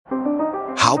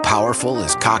How powerful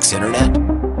is Cox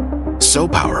Internet? So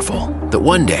powerful that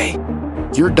one day,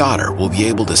 your daughter will be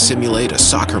able to simulate a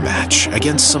soccer match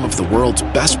against some of the world's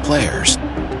best players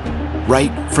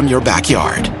right from your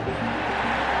backyard.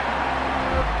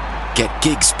 Get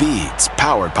gig speeds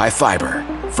powered by fiber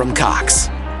from Cox.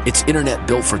 It's internet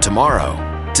built for tomorrow,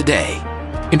 today.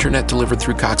 Internet delivered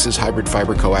through Cox's hybrid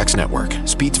fiber coax network.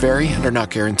 Speeds vary and are not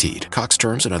guaranteed. Cox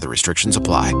terms and other restrictions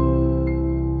apply.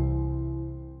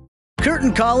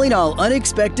 Curtain calling all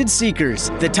unexpected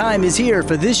seekers. The time is here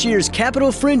for this year's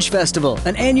Capitol Fringe Festival,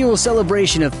 an annual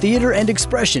celebration of theater and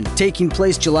expression taking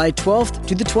place July 12th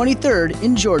to the 23rd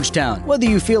in Georgetown. Whether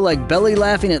you feel like belly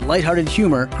laughing at lighthearted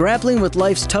humor, grappling with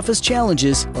life's toughest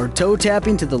challenges, or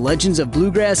toe-tapping to the legends of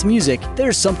bluegrass music,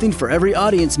 there's something for every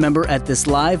audience member at this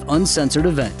live, uncensored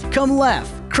event. Come laugh,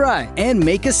 cry, and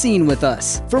make a scene with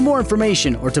us. For more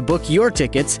information or to book your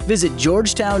tickets, visit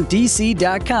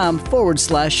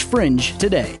georgetowndc.com/fringe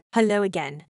today. Hello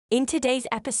again. In today's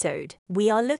episode, we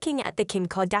are looking at the Kim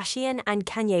Kardashian and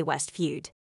Kanye West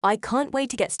feud. I can't wait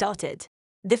to get started.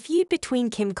 The feud between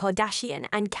Kim Kardashian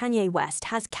and Kanye West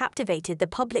has captivated the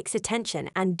public's attention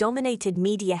and dominated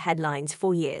media headlines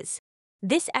for years.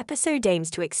 This episode aims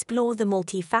to explore the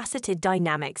multifaceted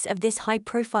dynamics of this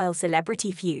high-profile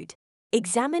celebrity feud,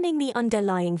 examining the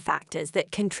underlying factors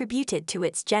that contributed to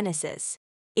its genesis,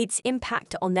 its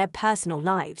impact on their personal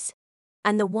lives,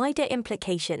 and the wider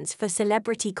implications for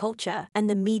celebrity culture and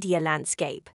the media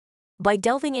landscape. By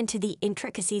delving into the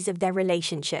intricacies of their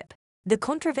relationship, the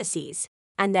controversies,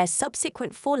 and their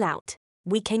subsequent fallout,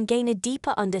 we can gain a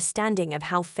deeper understanding of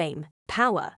how fame,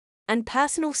 power, and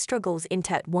personal struggles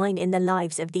intertwine in the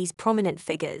lives of these prominent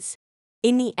figures.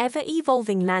 In the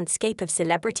ever-evolving landscape of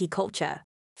celebrity culture,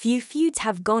 few feuds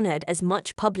have garnered as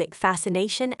much public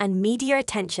fascination and media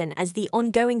attention as the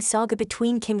ongoing saga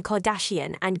between Kim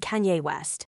Kardashian and Kanye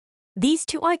West. These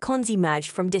two icons emerged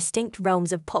from distinct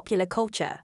realms of popular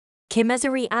culture. Kim as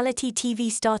a reality TV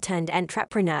star turned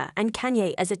entrepreneur and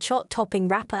Kanye as a chart-topping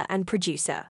rapper and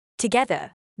producer.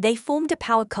 Together, they formed a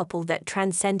power couple that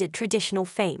transcended traditional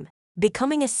fame,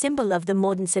 becoming a symbol of the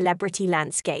modern celebrity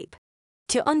landscape.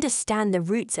 To understand the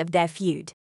roots of their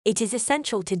feud, it is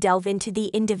essential to delve into the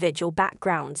individual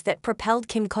backgrounds that propelled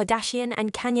Kim Kardashian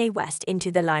and Kanye West into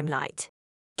the limelight.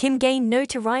 Kim gained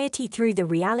notoriety through the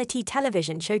reality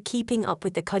television show Keeping Up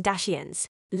with the Kardashians,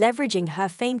 leveraging her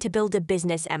fame to build a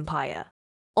business empire.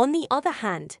 On the other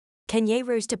hand, Kanye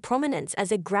rose to prominence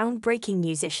as a groundbreaking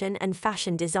musician and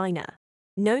fashion designer,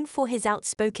 known for his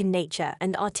outspoken nature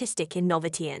and artistic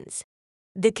innovations.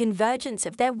 The convergence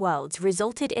of their worlds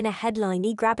resulted in a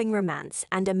headline-grabbing romance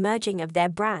and a merging of their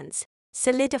brands,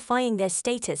 solidifying their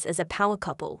status as a power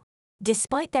couple.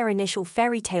 Despite their initial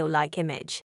fairy tale-like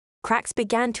image, cracks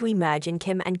began to emerge in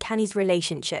Kim and Kanye's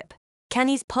relationship.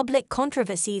 Kanye's public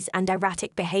controversies and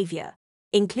erratic behavior,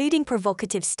 including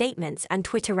provocative statements and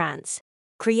Twitter rants,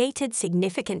 created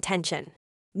significant tension.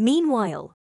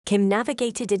 Meanwhile, Kim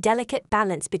navigated a delicate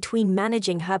balance between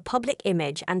managing her public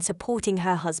image and supporting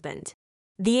her husband.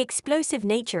 The explosive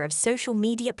nature of social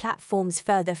media platforms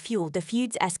further fueled the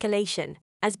feud's escalation,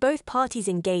 as both parties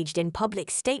engaged in public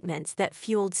statements that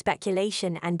fueled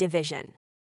speculation and division.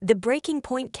 The breaking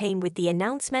point came with the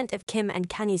announcement of Kim and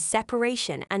Kanye's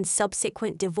separation and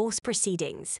subsequent divorce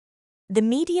proceedings. The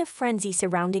media frenzy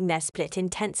surrounding their split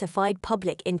intensified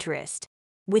public interest,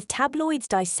 with tabloids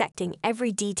dissecting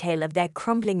every detail of their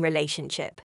crumbling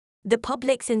relationship. The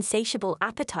public's insatiable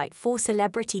appetite for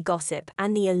celebrity gossip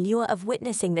and the allure of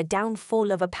witnessing the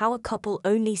downfall of a power couple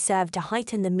only served to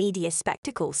heighten the media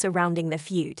spectacle surrounding the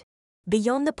feud.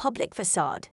 Beyond the public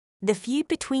facade, the feud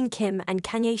between Kim and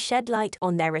Kanye shed light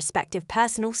on their respective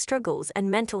personal struggles and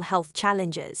mental health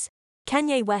challenges.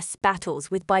 Kanye West's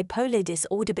battles with bipolar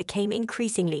disorder became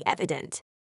increasingly evident,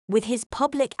 with his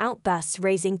public outbursts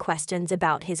raising questions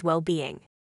about his well-being.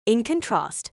 In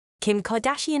contrast, Kim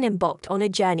Kardashian embarked on a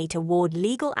journey toward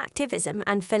legal activism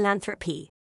and philanthropy,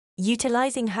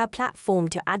 utilizing her platform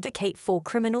to advocate for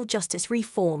criminal justice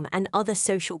reform and other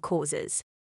social causes.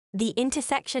 The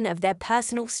intersection of their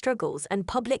personal struggles and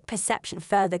public perception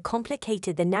further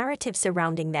complicated the narrative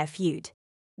surrounding their feud.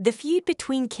 The feud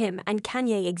between Kim and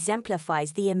Kanye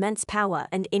exemplifies the immense power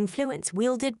and influence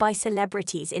wielded by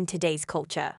celebrities in today's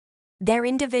culture. Their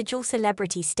individual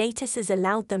celebrity status has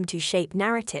allowed them to shape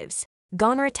narratives,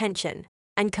 garner attention,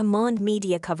 and command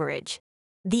media coverage.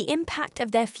 The impact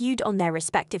of their feud on their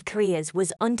respective careers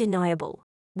was undeniable,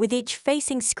 with each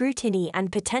facing scrutiny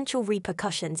and potential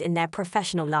repercussions in their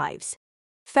professional lives.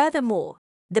 Furthermore,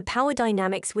 the power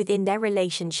dynamics within their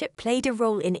relationship played a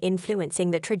role in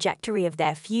influencing the trajectory of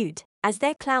their feud, as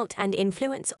their clout and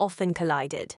influence often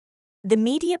collided. The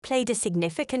media played a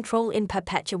significant role in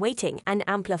perpetuating and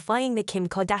amplifying the Kim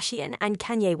Kardashian and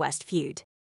Kanye West feud.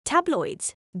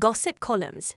 Tabloids, gossip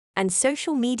columns, and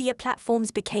social media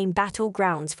platforms became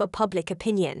battlegrounds for public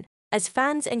opinion, as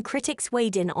fans and critics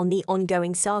weighed in on the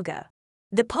ongoing saga.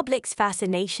 The public's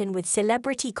fascination with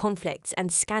celebrity conflicts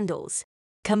and scandals,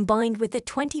 combined with the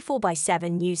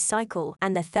 24/7 news cycle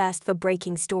and the thirst for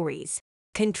breaking stories,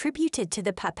 contributed to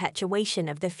the perpetuation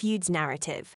of the feud's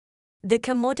narrative. The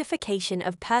commodification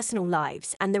of personal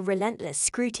lives and the relentless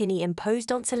scrutiny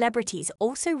imposed on celebrities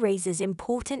also raises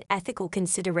important ethical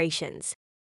considerations.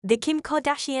 The Kim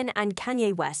Kardashian and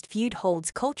Kanye West feud holds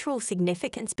cultural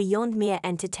significance beyond mere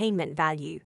entertainment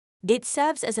value. It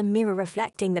serves as a mirror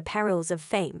reflecting the perils of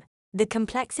fame, the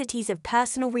complexities of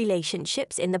personal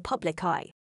relationships in the public eye,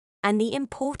 and the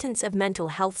importance of mental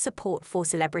health support for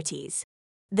celebrities.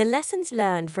 The lessons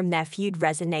learned from their feud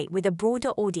resonate with a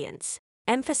broader audience,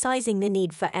 emphasizing the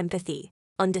need for empathy,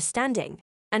 understanding,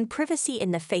 and privacy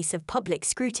in the face of public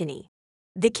scrutiny.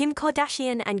 The Kim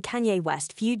Kardashian and Kanye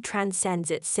West feud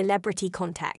transcends its celebrity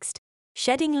context,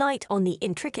 shedding light on the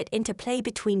intricate interplay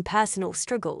between personal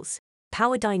struggles,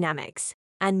 power dynamics,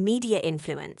 and media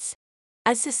influence.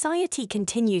 As society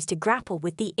continues to grapple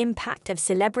with the impact of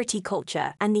celebrity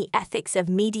culture and the ethics of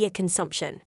media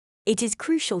consumption, it is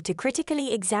crucial to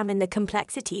critically examine the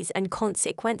complexities and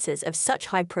consequences of such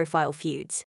high-profile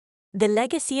feuds. The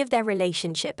legacy of their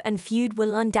relationship and feud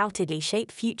will undoubtedly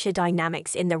shape future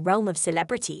dynamics in the realm of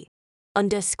celebrity,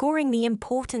 underscoring the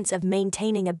importance of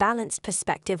maintaining a balanced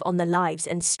perspective on the lives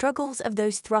and struggles of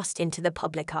those thrust into the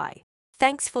public eye.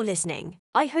 Thanks for listening.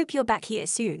 I hope you're back here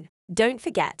soon. Don't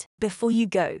forget, before you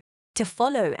go, to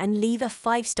follow and leave a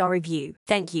 5-star review.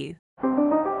 Thank you.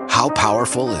 How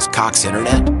powerful is Cox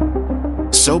Internet?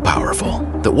 So powerful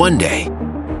that one day,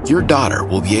 your daughter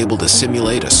will be able to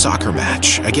simulate a soccer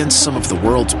match against some of the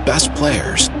world's best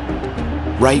players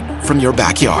right from your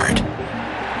backyard.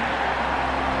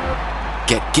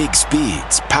 Get gig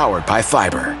speeds powered by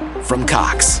fiber from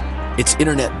Cox. It's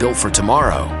internet built for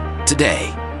tomorrow,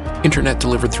 today. Internet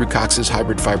delivered through Cox's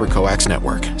hybrid fiber coax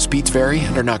network. Speeds vary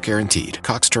and are not guaranteed.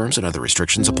 Cox terms and other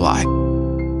restrictions apply.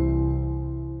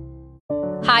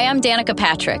 Hi, I'm Danica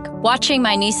Patrick. Watching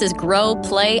my nieces grow,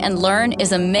 play, and learn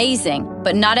is amazing,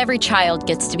 but not every child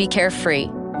gets to be carefree.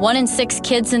 1 in 6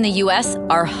 kids in the U.S.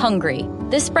 are hungry.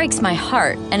 This breaks my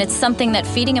heart, and it's something that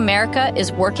Feeding America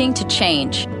is working to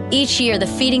change. Each year, the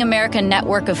Feeding America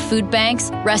network of food banks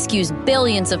rescues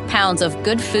billions of pounds of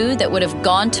good food that would have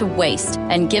gone to waste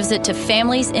and gives it to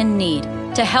families in need.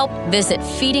 To help, visit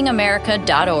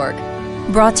feedingamerica.org.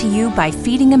 Brought to you by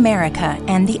Feeding America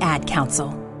and the Ad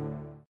Council.